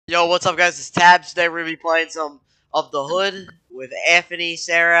Yo, what's up, guys? It's Tabs. Today we're gonna be playing some of the Hood with Anthony,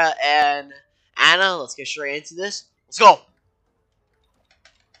 Sarah, and Anna. Let's get straight into this. Let's go.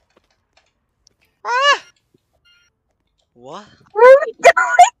 Ah! What? Where are we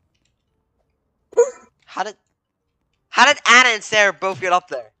going? How did Anna and Sarah both get up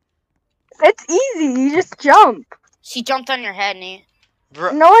there? It's easy. You just jump. She jumped on your head, Nate.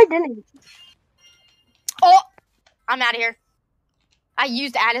 Bro, No, I didn't. Oh! I'm out of here. I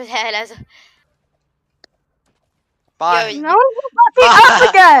used Anna's head as a... bye. Yo, No, you got me up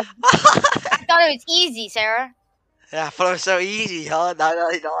again. I thought it was easy, Sarah. Yeah, I thought it was so easy, huh? Now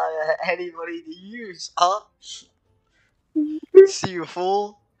I don't have anybody to use, huh? See you,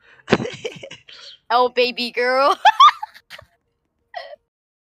 fool. Oh, baby girl.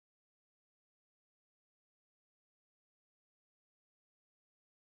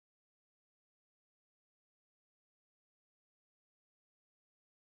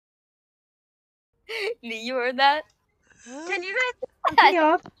 You heard that? Can you guys pick me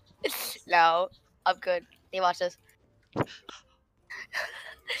up? No, I'm good. Hey, watch this.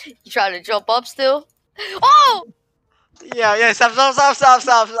 You trying to jump up still? Oh! Yeah, stop.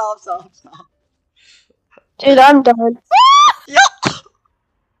 Dude, I'm done. Yo!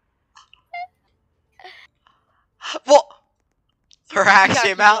 What? Her axe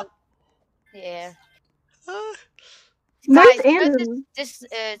came out? Yeah. Where's Guys, Andrew? this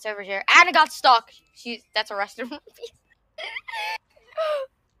it's over here. Anna got stuck. That's a restaurant.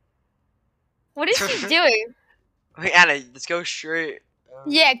 What is she doing? Wait, Anna, let's go straight.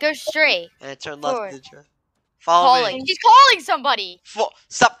 Yeah, go straight. And turn Forward. left. Follow Calling. me. She's calling somebody.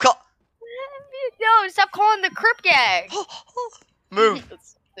 Stop call. No, stop calling the Crip gang. Move.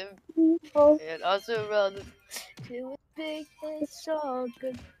 And also run to a big song.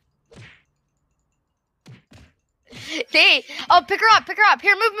 Nate, oh, pick her up.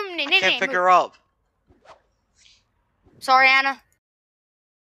 Here, move, Nate. I can't pick move. her up. Sorry, Anna.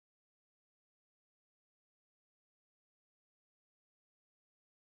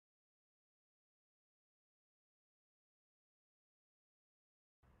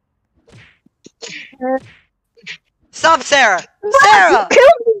 Stop, Sarah. You Sarah.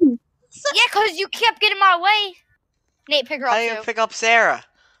 killed me. Yeah, cause you kept getting my way. Nate, pick her How up do you too. pick up Sarah?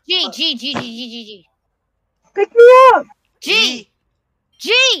 G. Pick me up. G.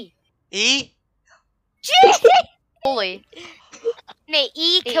 E. Bully. Nate,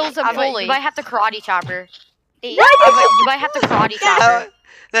 E kills a bully. You might have to karate chop her. Nate, Why you might have to karate chop her.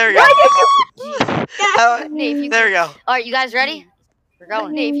 There we go. Nate, if you There we go. Alright, you guys ready? We're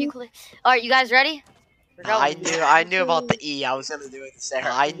going. Nate, if you click. Alright, you guys ready? We're going. I knew about the E. I was gonna do it to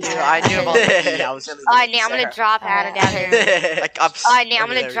Sarah. I knew about the E. I was gonna do it Alright, to Nate, I'm Sarah. gonna drop Anna down here. Like, I'm Alright, Nate, I'm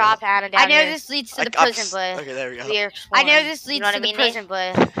okay, there gonna we drop go. Anna down here. I know this leads to the prison, but Okay, there we go. we are exploring. I know this leads to the prison,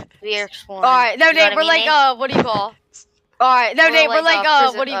 but we are exploring. Alright, no, You know Nate, what we're I mean, like, Nate? what do you call? Alright, no, Nate, we're like,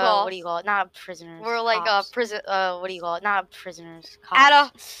 prison- what do you call? What do you call it? Not prisoners. We're like, cops. prison, What do you call it? Not prisoners. Cops.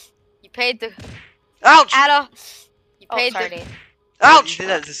 Ada, you paid the, Ouch! Ada, you Oh, paid sorry, the, Nate. Ouch! You did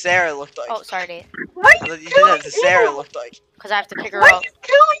that to Sarah. It looked like. Oh, sorry, Nate. Why are You you did that to killing Sarah. It Anna? looked like. Cause I have to pick her Why are up. you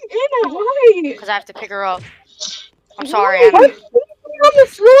killing Anna? Why? Cause I have to pick her up. I'm sorry, Why? Anna. Why are you on the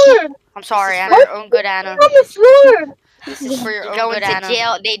floor? I'm sorry, Anna. What? Your own good Anna. On the floor. This is for your you're own going good to Anna.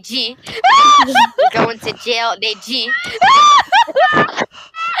 jail, Nate G. You're going to jail, Nate G.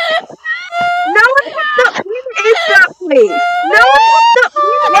 No one has to leave ASAP, please. No one has to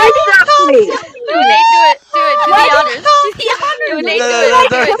leave ASAP, please. Do it, Nate, do it, do the honors. Do the honors. Do it, Nate, do the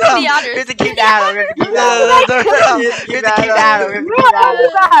We honors. have to keep Anna. We have to keep Anna. We have to keep Anna. We have to keep Where are you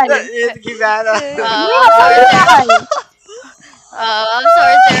Anna. guys? We have to keep Anna. I'm sorry, Sarah. I'm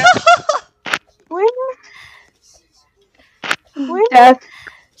sorry, Sarah. Death.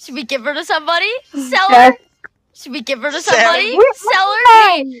 Should we give her to somebody? Sell her? Death. Should we give her to Sarah. somebody? Where- Sell her?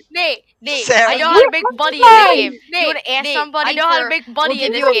 Where- Nate, Sarah. I know how to make money in Where- this game. You wanna ask Nate, somebody I know how to for- make money we'll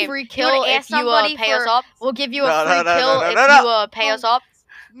in give this you a game. free You kill wanna if ask you somebody pay us for- up. We'll give you a No, free no, no, kill no, if no, no. you pay us up.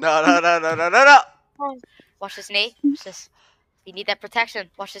 No. Watch this, Nate. Watch this. You need that protection.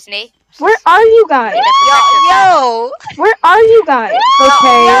 Watch this, Nate. Watch Where this. are you You guys? need that Yo! Where are you guys?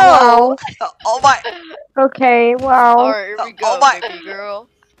 Okay, wow. Oh my! Okay, wow. Alright, here we go, Oh my- baby girl.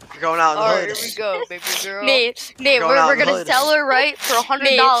 You're going out in the Alright, hood. here we go, baby girl. Nate, Going we're out in the gonna hood. sell her right for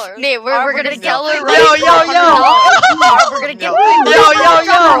 $100. Nate, we're Alright, gonna sell her Yo, right yo, for yo. $100. Alright, we're gonna Yo, give yo, yo!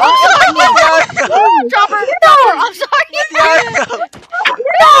 Drop her, I'm sorry. Dead.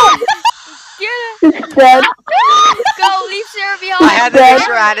 Go, leave Sarah behind. I had to make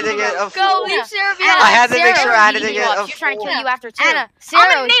sure I didn't get a Go, leave Sarah behind. I had to make Sarah, sure I beating didn't you get up. a She's trying to kill fool. you after too. Anna,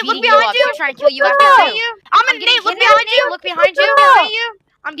 Sarah, Nate, look beating behind you up. you. She's trying to kill you No. after too. I'm I'm in getting Nate, look kidnapped. behind you. Look behind you. Look behind you.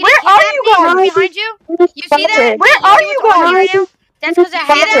 I'm getting behind you? You see that? Where You are see you what's on me going? right now? That's because I had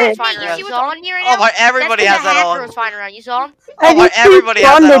Spotted. that flying around. You see what's on me right now? Oh my! Everybody has That's 'cause that the hacker on. was flying around. You saw him? Oh my! Everybody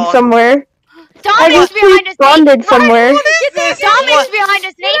has that Spawned on. somewhere. Dominic's behind us, Nate. Spawned somewhere. What is this? Dominic's What? behind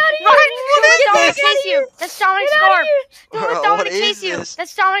us, Nate. Run! Don't let Dominic chase you. That's Dominic's scar. Don't let What Dominic is chase you. this?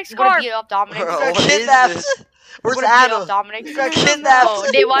 That's Dominic's scar. Beat up Dominic. Bro, We're what is this? Where's gonna beat Anna? up Dominic. You got kidnapped. Oh,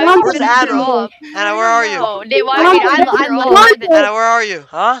 Nate, why Where's would you Anna? throw up? Anna, where are you? Oh, Nate, why? I left more than. Anna, where are you?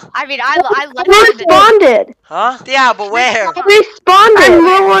 Huh? I left We more than. responded. Huh? Yeah, but where? We responded. I'm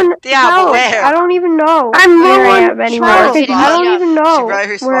low on Yeah, but health. where? I don't even know. I'm low on anymore. Charles, I don't even know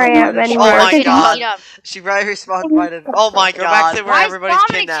She probably where I am respawned by anymore. Oh my Beat god. up. She probably respawned by the. Oh my god. Go back to where Why is everybody's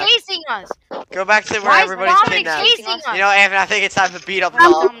Dominic kidnapped. chasing us? Go back to where Why is everybody's Dominic kidnapped. chasing us? You know, Anthony, I think it's time to beat up Why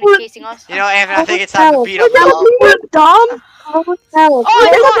is Dom. Dominic chasing us? You know, Anthony, I think it's time to beat up Dom. Dom? Oh, Dom?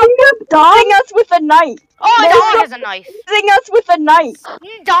 Hitting us with a knife. Oh, Dominic has a knife. Hitting us with a knife.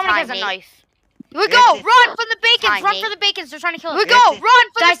 Dominic has a knife. We go! Anthony. Run from the bacons! Hi, Run Nate. for the bacons! They're trying to kill us. We We go, go! Anthony.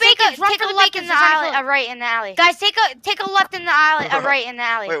 Run for Guys, the bacons! Run for take the a left bacons! in the They're trying to alley, kill us. a right in the alley. Guys, take a left in the alley, a right in the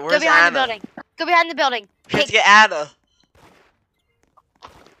alley. Wait, Go where's behind the Anna? building. Go behind the building. We have Take, to get Anna.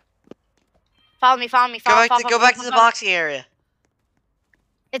 follow me, follow me, Go follow, back to the follow. boxing area.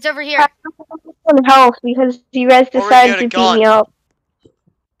 It's over here. On health because you guys Or we decided get a to beat gun. me up.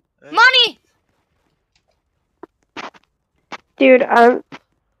 Money! Dude,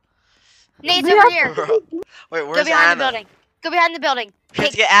 Nate's over here. Wait, Go where's behind Anna? the building. Go behind the building. We have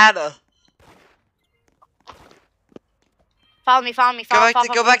Take, to get Anna. follow me, follow me, Go follow,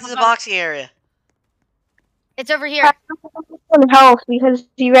 back to the follow. boxing area. It's over here. on health because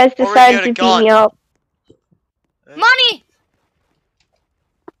you guys Or we decided get a to beat gun. me up. Money!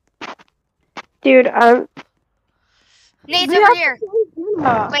 Dude, Nate's over here.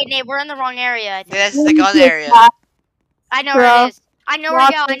 Wait, Nate, we're in the wrong area. I think. Yeah, this is the gun area. I know where Bro. it is. I know where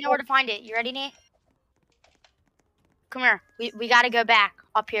to go. I know where to find it. You ready, Nate? Come here. We gotta go back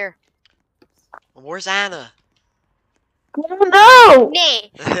up here. Where's Anna? no!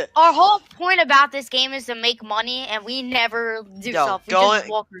 Nate, our whole point about this game is to make money, and we never do Yo, stuff. We go just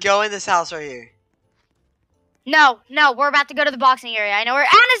in, walk. go in this house right here. No, we're about to go to the boxing area. I know where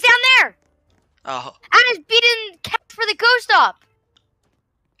Anna's down there. Oh, Anna's beating Cat for the ghost up.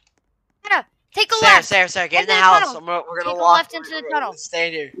 Anna, take a left. Sarah, get in Into the the house. tunnel. We're gonna Take a walk. left into the tunnel.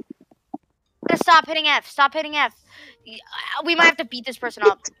 Stand here. Anna, stop hitting F. Stop hitting F. We might have to beat this person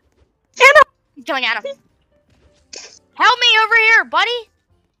up. Anna! I'm killing Anna. Help me over here, buddy.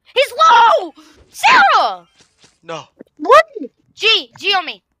 He's low. Sarah. No. What? G on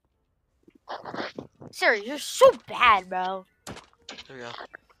me. Sarah, you're so bad, bro. There we go.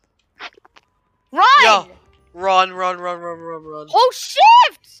 Run. Yo. Run. Hold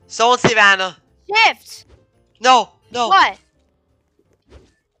shift. Someone save Anna. Shift. No. What?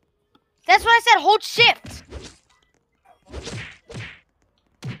 That's what I said. Hold shift.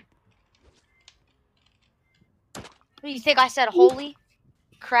 What do you think I said? Holy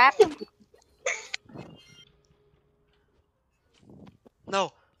crap.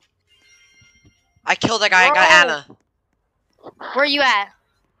 No. I killed that guy. I got Bro. Anna. Where you at?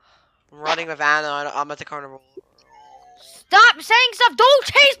 I'm running with Anna. I'm at the carnival. Stop saying stuff. Don't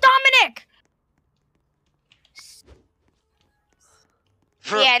chase Dominic.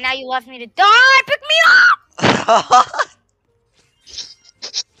 Yeah, now you left me to die. Pick me up.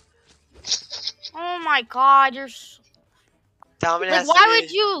 Oh my god, you're so... Dominic Like, has to why be-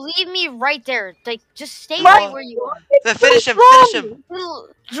 would you leave me right there? Like, just stay What? right where you are. Then finish him.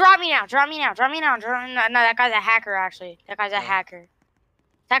 Drop me now. No, that guy's a hacker, actually. That guy's a hacker.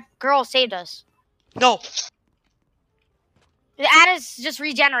 That girl saved us. No. Anna's just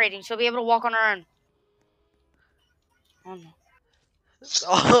regenerating. She'll be able to walk on her own. Oh, no.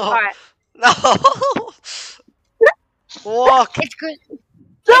 Oh. Alright. No. Walk. It's good.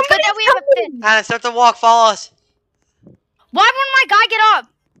 It's good that we have a fit. Anna, start to walk. Follow us. Why wouldn't my guy get up?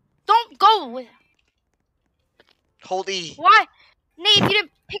 Don't go. Hold E. Why? Nate, if you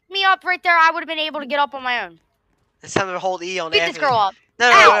didn't pick me up right there, I would have been able to get up on my own. It's time to hold E on Beat Anthony. this girl up.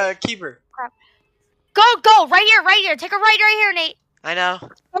 No, keep her. Go. Right here. Take a right here, Nate. I know.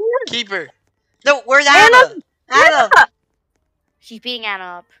 Keep her. No, where's Anna? Anna. She's beating Anna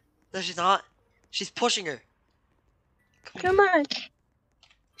up. No, she's not. She's pushing her. Come on.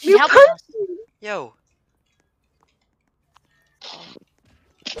 She's helping us. Yo.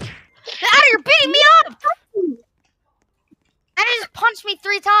 Anna, you're beating me up! Anna just punched me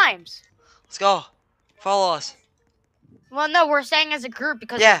 3 times. Let's go. Follow us. Well, no, we're staying as a group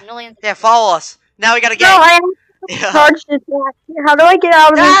because Yeah. there's millions. Yeah, follow us. Now we gotta get. No, I have Yeah. charged this back. How do I get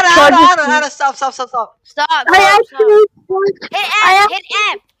out of this charge? Anna, stop. Stop. I Stop. actually Hit I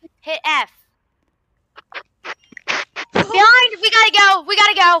F. Hit F. go. We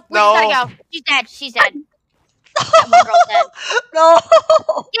gotta go. We No. just gotta go. She's dead. She's dead. That one girl's dead. No.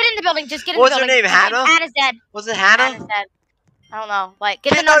 Get in the building. Just get in What's the her building. name, Hannah? Hannah's dead. Was it Hannah? Hannah's dead. I don't know. Like, get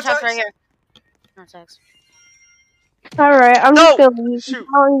the Get nunchucks nunchucks. right here. Nunchucks. Alright, I'm No! just gonna leave. Shoot.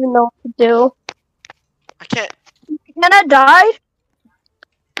 I don't even know what to do. I can't. Can I die?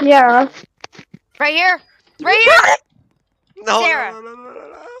 Yeah. Right here. Right here. No. Sarah. No, no, no, no,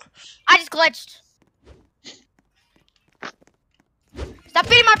 no. I just glitched. Stop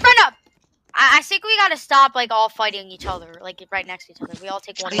beating my friend up. I think we gotta stop, like, all fighting each other. Like, right next to each other. We all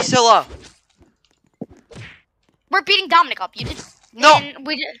take one He's hit. still up. We're beating Dominic up. You just... No. And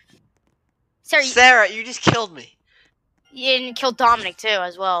we just... Sarah, Sarah, you just killed me. you didn't kill Dominic, too,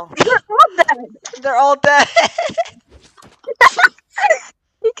 as well. They're all dead.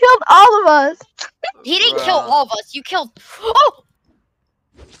 He killed all of us. He didn't kill Bruh. all of us. You killed... Oh!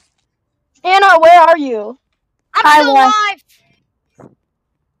 Anna, where are you? I'm I still won. alive!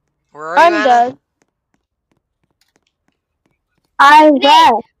 Where are you, I'm Anna? dead. I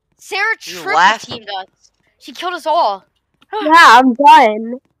left. Sarah You triple left? teamed us. She killed us all. Yeah, I'm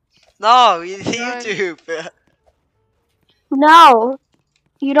done. No, YouTube. No.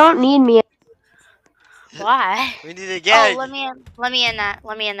 You don't need me. Why? We need to get Oh, let me in. Let me in that.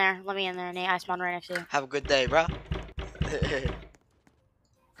 Let me in there. Let me in there, Nate. I spawned right next to you. Have a good day, bro.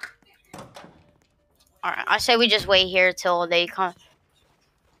 Alright, I say we just wait here till they come.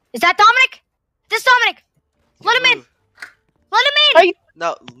 Is that Dominic? This Dominic! Let him in! Move. Let him in! Are you-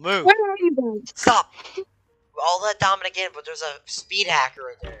 No, move. Where are you guys? Stop. I'll let Dominic in, but there's a speed hacker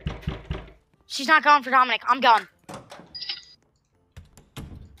in there. She's not going for Dominic. I'm going.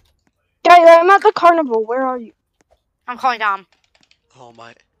 Guys, I'm at the carnival. Where are you? I'm calling Dom. Oh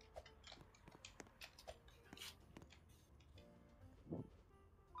my.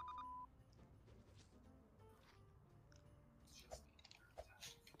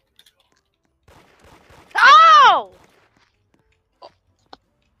 Oh!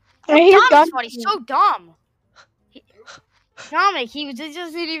 He's gone. Dominic's funny. He's so dumb. Dominic, he just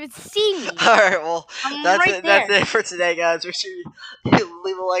didn't even see me. Alright, well, I'm that's right it. That's there. it for today, guys. Make sure you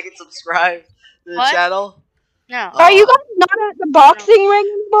leave a like and subscribe to the What? channel. No. Are you guys not at the boxing ring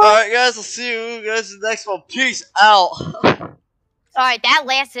anymore? Alright, guys, I'll see you guys in the next one. Peace out. Alright, that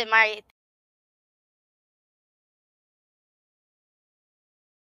lasted my